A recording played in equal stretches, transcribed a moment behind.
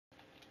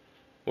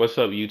What's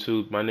up,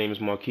 YouTube? My name is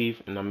Markeith,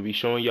 and I'm gonna be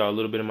showing y'all a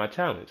little bit of my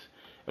talents.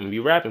 I'm gonna be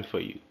rapping for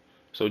you.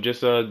 So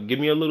just give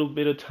me a little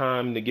bit of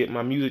time to get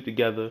my music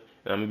together,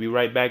 and I'm gonna be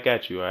right back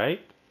at you,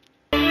 alright?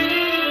 Yo,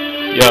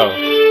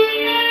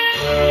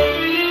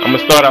 I'm gonna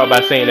start out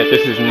by saying that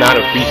this is not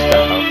a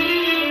freestyle.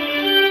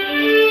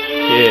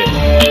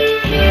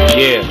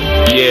 Yeah,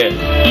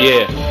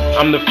 yeah.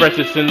 I'm the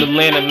freshest in the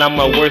land and I'm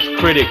my worst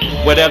critic.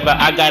 Whatever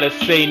I gotta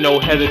say, no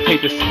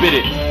hesitate to spit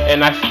it.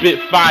 And I spit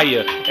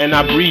fire and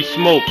I breathe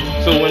smoke.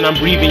 So when I'm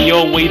breathing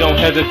your way, don't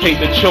hesitate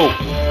to choke.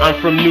 I'm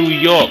from New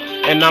York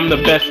and I'm the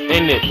best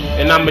in it.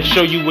 And I'ma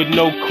show you with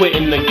no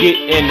quitting to get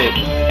in it.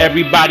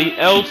 Everybody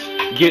else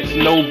gets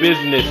no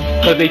business,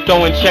 cause they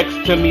throwing checks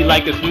to me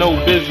like it's no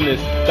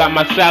business. Got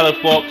my salad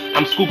fork,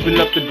 I'm scooping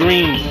up the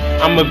greens.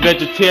 I'm a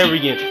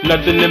vegetarian,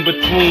 nothing in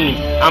between.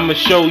 I'ma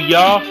show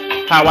y'all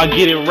how I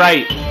get it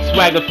right.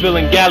 Swagger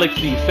filling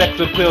galaxy, sex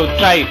appeal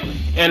tight.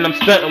 And I'm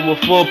stunting with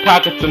full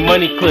pockets of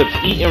money clips.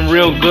 Eating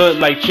real good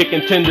like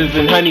chicken tenders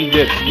and honey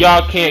dips.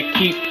 Y'all can't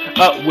keep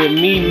up with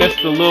me,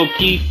 Mr. Lil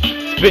Keith.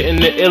 Spitting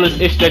the illest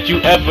ish that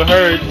you ever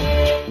heard.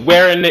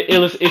 Wearing the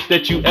illest ish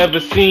that you ever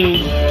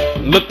seen.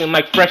 Looking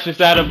like freshness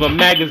out of a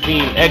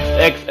magazine.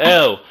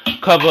 XXL.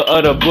 Cover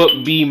of the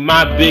book be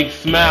my big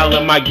smile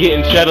and my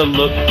getting cheddar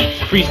look.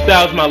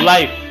 Freestyle's my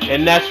life,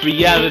 and that's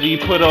reality.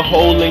 Put a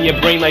hole in your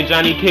brain like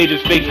Johnny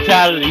Cage's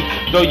fatality.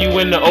 Throw you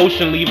in the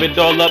ocean, leave it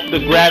all up to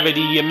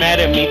gravity. You're mad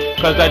at me,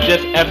 cause I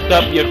just effed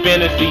up your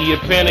fantasy. You're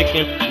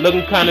panicking,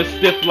 looking kinda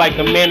stiff like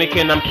a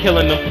mannequin. I'm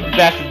killing them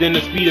faster than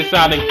the speed of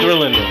sound and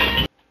thrilling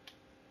them.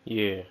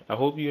 Yeah, I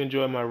hope you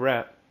enjoy my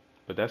rap,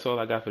 but that's all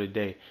I got for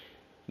today.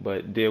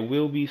 But there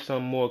will be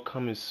some more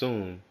coming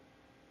soon.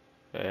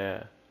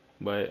 Yeah,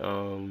 but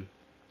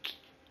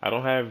I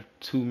don't have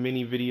too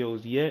many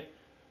videos yet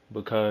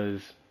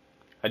because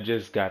I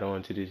just got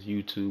onto this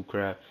YouTube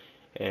crap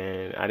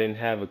and I didn't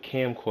have a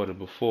camcorder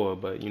before,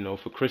 but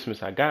for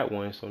Christmas I got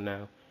one, so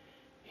now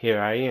here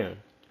I am.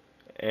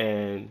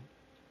 And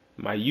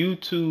my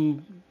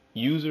YouTube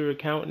user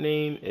account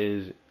name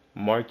is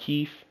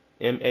Markeith,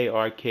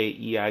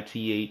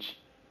 Markeith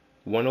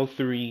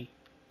 103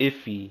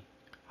 Iffy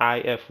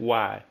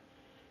IFY.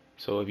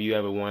 So if you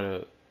ever want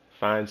to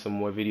find some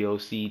more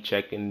videos,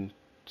 check and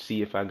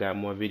see if I got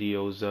more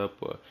videos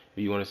up, or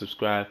if you want to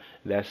subscribe,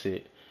 that's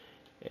it.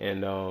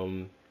 And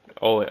oh,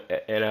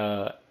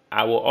 and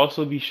I will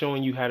also be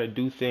showing you how to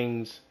do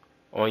things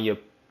on your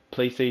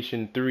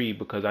PlayStation 3,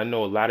 because I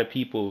know a lot of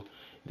people,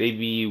 they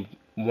be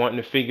wanting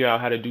to figure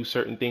out how to do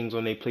certain things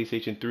on their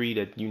PlayStation 3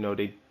 that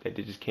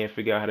they just can't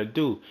figure out how to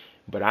do.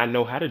 But I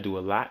know how to do a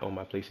lot on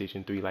my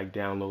PlayStation 3, like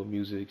download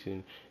music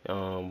and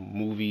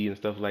movie and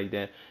stuff like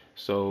that.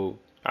 So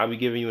I'll be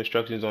giving you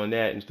instructions on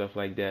that and stuff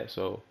like that.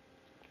 So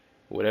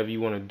whatever you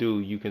want to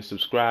do, you can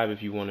subscribe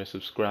if you want to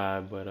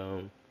subscribe. But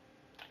I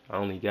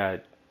only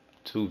got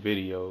 2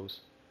 videos,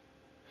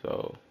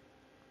 so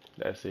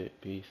that's it.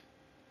 Peace.